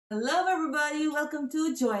Hello everybody, welcome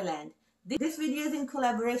to Joyland. This video is in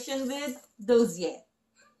collaboration with DOSSIER.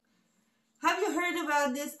 Have you heard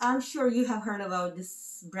about this? I'm sure you have heard about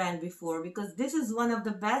this brand before because this is one of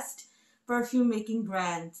the best perfume making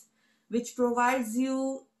brands which provides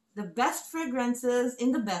you the best fragrances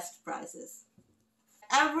in the best prices.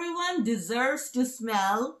 Everyone deserves to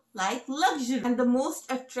smell like luxury. And the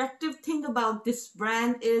most attractive thing about this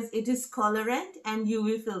brand is it is colorant and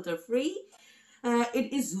UV filter free.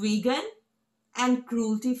 It is vegan and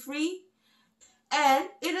cruelty free, and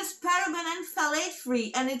it is paraben and phthalate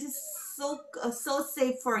free, and it is so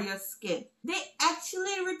safe for your skin. They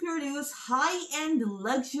actually reproduce high-end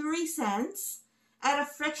luxury scents at a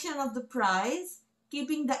fraction of the price,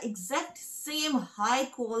 keeping the exact same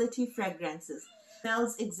high-quality fragrances.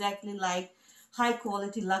 Smells exactly like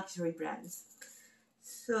high-quality luxury brands.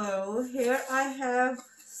 So here I have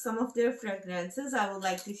some of their fragrances I would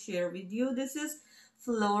like to share with you. This is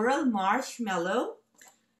Floral Marshmallow.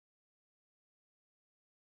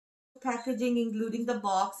 Packaging including the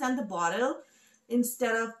box and the bottle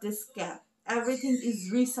instead of this cap. Everything is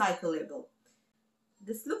recyclable.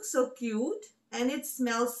 This looks so cute and it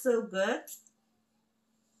smells so good.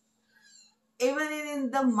 Even in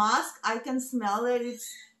the mask I can smell it.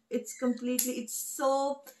 It's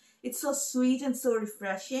so sweet and so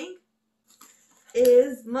refreshing.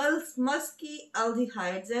 Is musky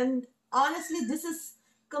aldehydes, and honestly this is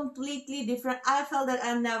completely different. I felt that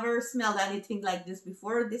I never smelled anything like this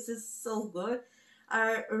before. This is so good.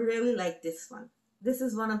 I really like this one. This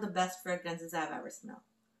is one of the best fragrances I've ever smelled.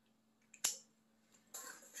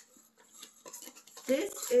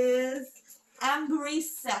 This is Ambery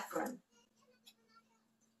Saffron.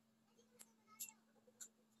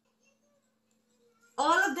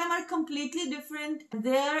 All of them are completely different.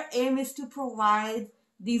 Their aim is to provide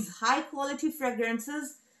these high quality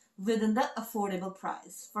fragrances within the affordable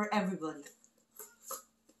price for everybody.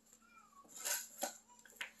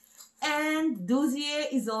 And DOSSIER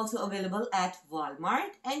is also available at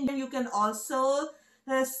Walmart, and you can also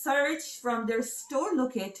search from their store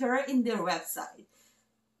locator in their website.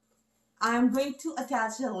 I'm going to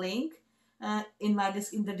attach a link in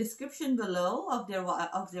the description below of their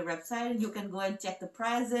website. You can go and check the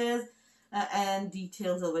prices and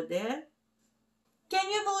details over there. Can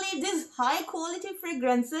you believe these high quality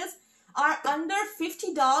fragrances are under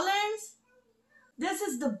 $50? This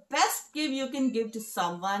is the best gift you can give to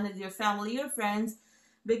someone, your family, your friends,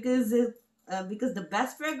 because the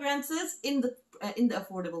best fragrances in the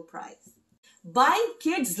affordable price. Buying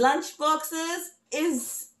kids lunch boxes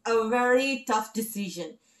is a very tough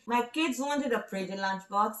decision. My kids wanted a pretty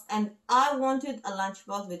lunchbox and I wanted a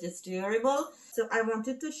lunchbox which is durable. So I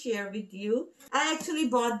wanted to share with you. I actually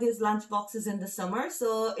bought these lunchboxes in the summer.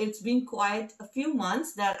 So it's been quite a few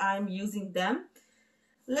months that I'm using them.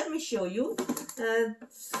 Let me show you.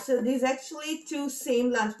 So these actually two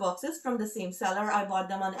same lunchboxes from the same seller. I bought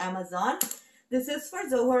them on Amazon. This is for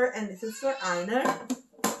Zohar and this is for Einer.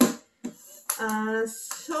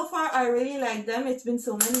 So far I really like them. It's been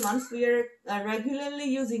so many months. We are regularly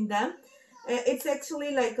using them. It's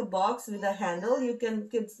actually like a box with a handle. You can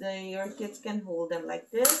your kids can hold them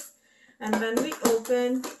like this, and when we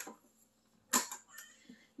open,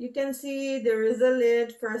 you can see there is a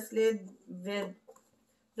lid, first lid with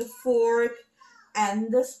the fork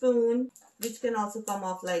and the spoon, which can also come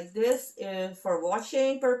off like this for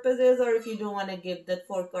washing purposes, or if you don't want to give that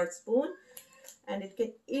fork or spoon. And it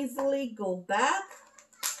can easily go back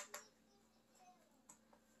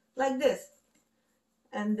like this.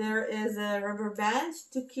 And there is a rubber band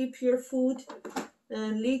to keep your food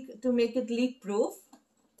to make it leak proof.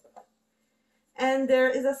 And there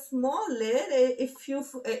is a small lid. If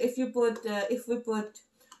we put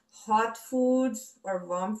hot foods or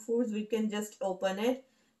warm foods, we can just open it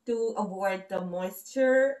to avoid the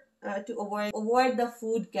moisture, to avoid the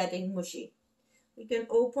food getting mushy. We can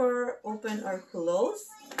open or close.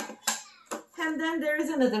 And then there is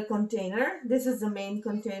another container. This is the main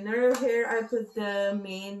container. Here I put the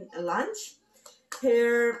main lunch.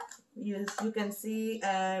 Here you can see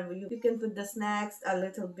you can put the snacks, a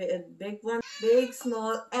little bit big one, big,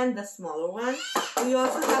 small, and the smaller one. We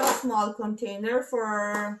also have a small container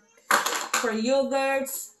for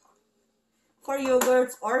yogurts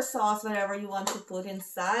or sauce, whatever you want to put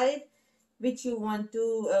inside, which you want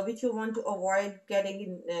to avoid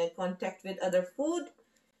getting in contact with other food.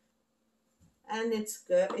 And it's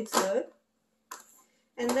good.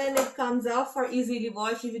 And then it comes off for easily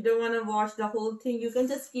wash. If you don't want to wash the whole thing, you can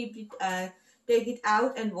just keep it, take it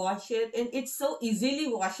out and wash it, and it's so easily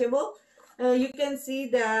washable. You can see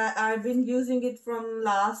that I've been using it from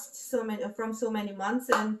so many months,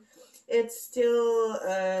 and it's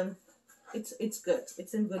still it's good.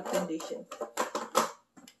 It's in good condition.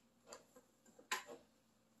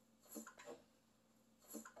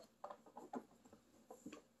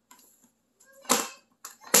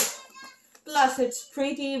 Plus, it's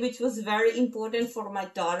pretty, which was very important for my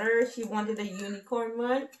daughter. She wanted a unicorn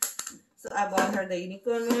one, so I bought her the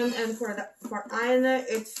unicorn one. And for Aina,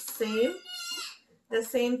 it's the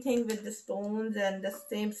same thing with the spoons and the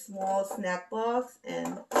same small snack box.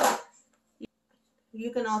 And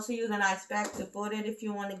you can also use an ice pack to put it if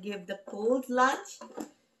you want to give the cold lunch.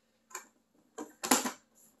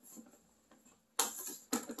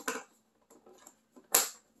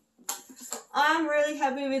 I'm really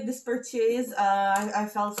happy with this purchase.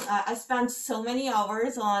 I spent so many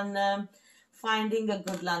hours on finding a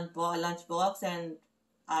good lunch box, and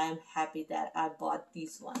I'm happy that I bought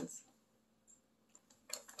these ones.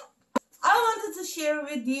 I wanted to share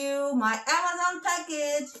with you my Amazon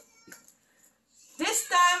package. This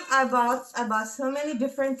time I bought so many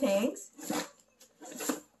different things.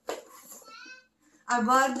 I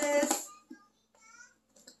bought this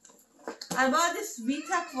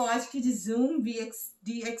VTech watch, Kurkdjian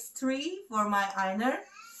DX3 for my Aina.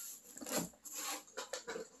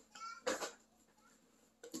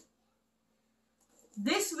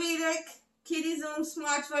 This VTech Kurkdjian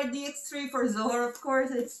smartwatch DX3 for Zohar, of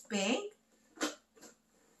course, it's pink.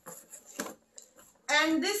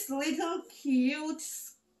 And this little cute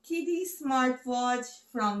kitty smartwatch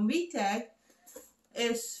from VTech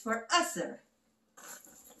is for DOSSIER.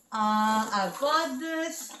 I bought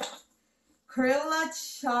this Crayola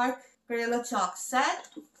chalk set.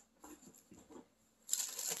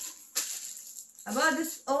 I bought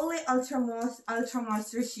this Olay Ultra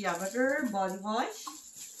Moisture Shea Butter body wash.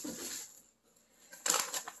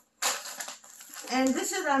 And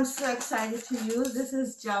this is, I'm so excited to use. This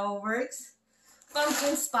is Java Works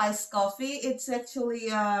Pumpkin Spice Coffee. It's actually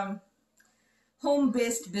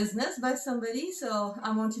home-based business by somebody, so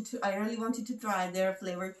I really wanted to try their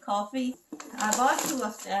flavored coffee. I bought two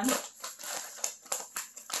of them.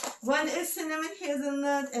 One is cinnamon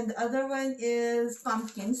hazelnut and the other one is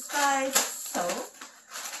pumpkin spice. So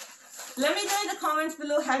let me know in the comments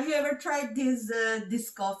below, have you ever tried this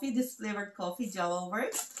flavored coffee, Java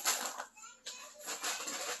Works?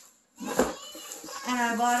 And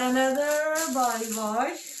I bought another body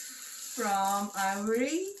wash from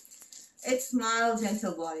Ivory. It's Mild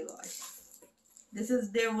Gentle Body Wash. This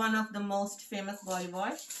is one of the most famous body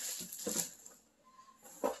wash.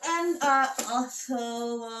 And I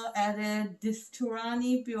also added this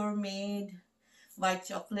Turani Pure Made white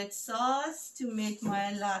chocolate sauce to make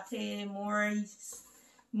my latte more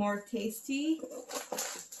tasty.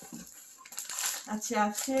 A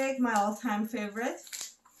chapstick, my all-time favorite.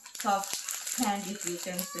 Top hand, if you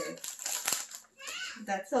can say.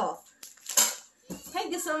 That's all.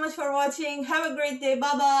 Thank you so much for watching. Have a great day.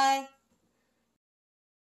 Bye-bye.